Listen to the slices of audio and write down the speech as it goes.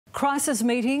Crisis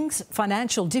meetings,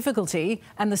 financial difficulty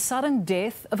and the sudden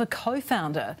death of a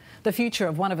co-founder. The future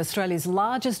of one of Australia's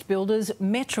largest builders,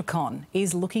 Metricon,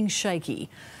 is looking shaky.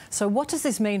 So what does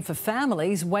this mean for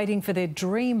families waiting for their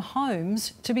dream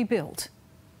homes to be built?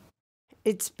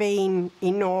 It's been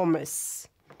enormous,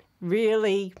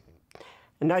 really,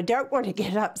 and I don't want to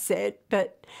get upset,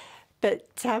 but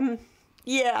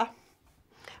yeah,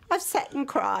 I've sat and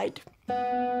cried.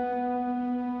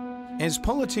 As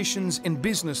politicians and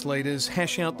business leaders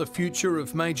hash out the future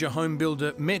of major home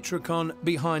builder Metricon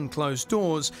behind closed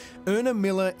doors, Erna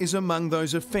Miller is among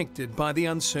those affected by the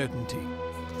uncertainty.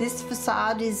 This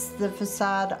facade is the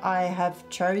facade I have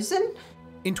chosen.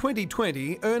 In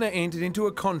 2020, Erna entered into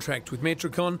a contract with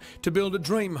Metricon to build a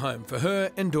dream home for her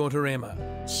and daughter Emma.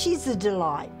 She's a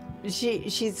delight.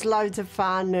 She's loads of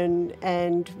fun,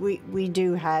 and we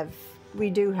do have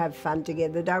fun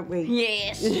together, don't we?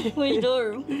 Yes, we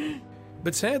do.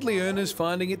 But sadly, Erna's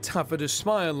finding it tougher to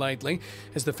smile lately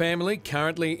as the family,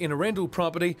 currently in a rental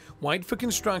property, wait for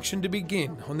construction to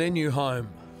begin on their new home.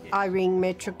 I ring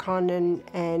Metricon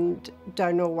and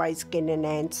don't always get an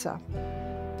answer.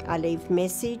 I leave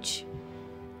message,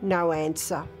 no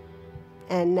answer,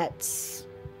 and that's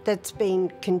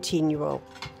been continual.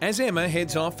 As Emma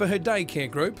heads off for her daycare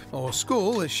group, or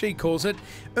school as she calls it,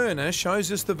 Erna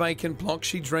shows us the vacant block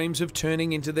she dreams of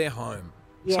turning into their home.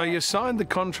 Yeah. So you signed the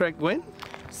contract when?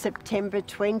 September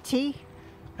 20.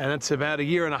 And it's about a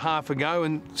year and a half ago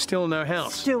and still no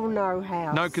house? Still no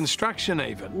house. No construction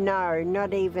even? No,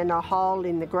 not even a hole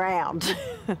in the ground.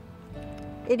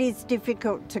 It is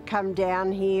difficult to come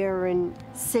down here and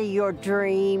see your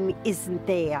dream isn't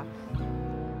there.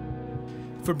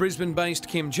 For Brisbane-based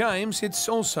Kim James, it's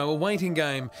also a waiting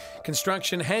game.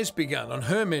 Construction has begun on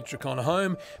her Metricon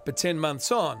home, but 10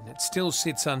 months on, it still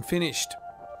sits unfinished.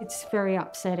 It's very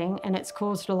upsetting and it's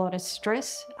caused a lot of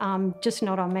stress, just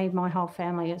not on me, my whole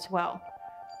family as well.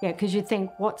 Yeah, because you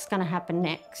think, what's going to happen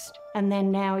next? And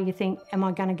then now you think, am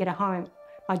I going to get a home?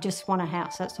 I just want a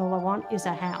house. That's all I want is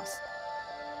a house.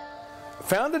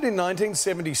 Founded in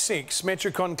 1976,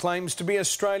 Metricon claims to be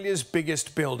Australia's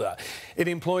biggest builder. It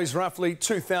employs roughly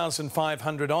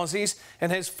 2,500 Aussies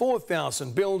and has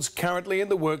 4,000 builds currently in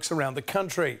the works around the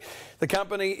country. The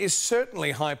company is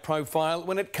certainly high profile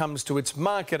when it comes to its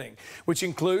marketing, which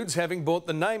includes having bought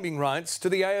the naming rights to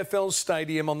the AFL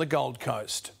Stadium on the Gold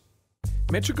Coast.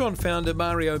 Metricon founder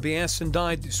Mario Biasson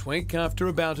died this week after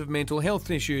a bout of mental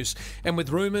health issues, and with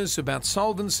rumours about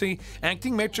solvency,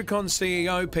 acting Metricon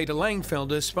CEO Peter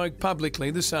Langfelder spoke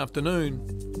publicly this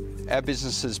afternoon. Our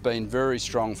business has been very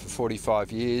strong for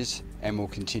 45 years and will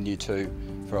continue to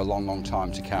for a long, long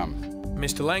time to come.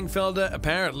 Mr Langfelder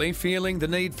apparently feeling the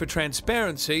need for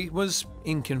transparency was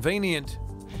inconvenient.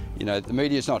 You know, the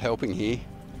media's not helping here.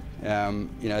 You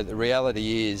know, the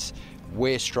reality is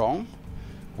we're strong.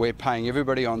 We're paying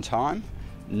everybody on time.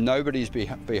 Nobody's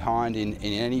behind in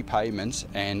any payments,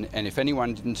 and if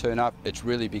anyone didn't turn up, it's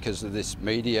really because of this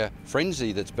media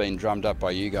frenzy that's been drummed up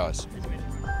by you guys.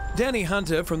 Danny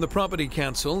Hunter from the Property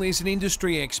Council is an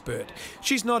industry expert.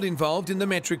 She's not involved in the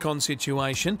Metricon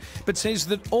situation, but says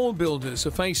that all builders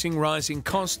are facing rising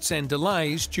costs and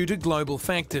delays due to global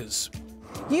factors.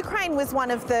 Ukraine was one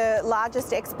of the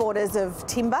largest exporters of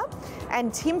timber,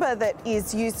 and timber that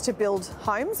is used to build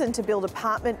homes and to build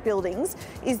apartment buildings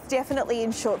is definitely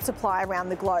in short supply around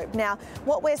the globe. Now,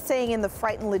 what we're seeing in the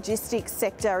freight and logistics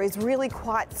sector is really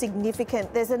quite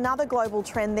significant. There's another global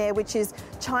trend there, which is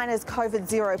China's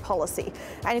COVID-0 policy.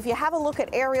 And if you have a look at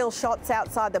aerial shots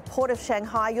outside the port of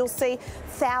Shanghai, you'll see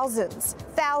thousands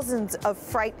of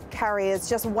freight carriers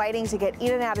just waiting to get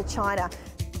in and out of China.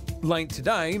 Late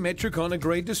today, Metricon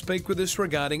agreed to speak with us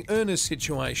regarding Erna's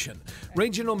situation.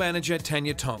 Regional Manager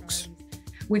Tanya Tonks.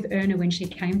 With Erna, when she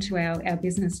came to our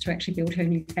business to actually build her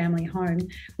new family home,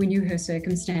 we knew her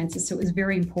circumstances, so it was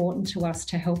very important to us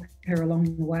to help her along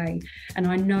the way. And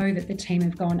I know that the team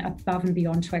have gone above and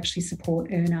beyond to actually support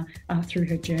Erna through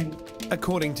her journey.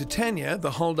 According to Tanya,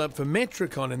 the hold-up for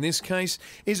Metricon in this case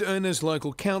is Erna's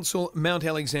local council, Mount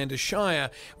Alexander Shire,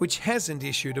 which hasn't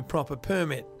issued a proper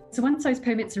permit. So once those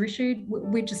permits are issued,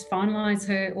 we just finalise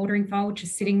her ordering file, which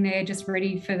is sitting there just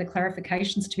ready for the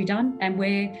clarifications to be done, and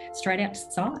we're straight out to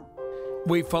site.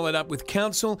 We followed up with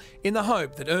council in the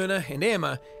hope that Erna and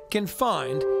Emma can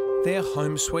find their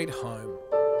home sweet home.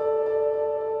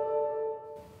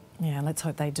 Yeah, let's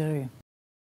hope they do.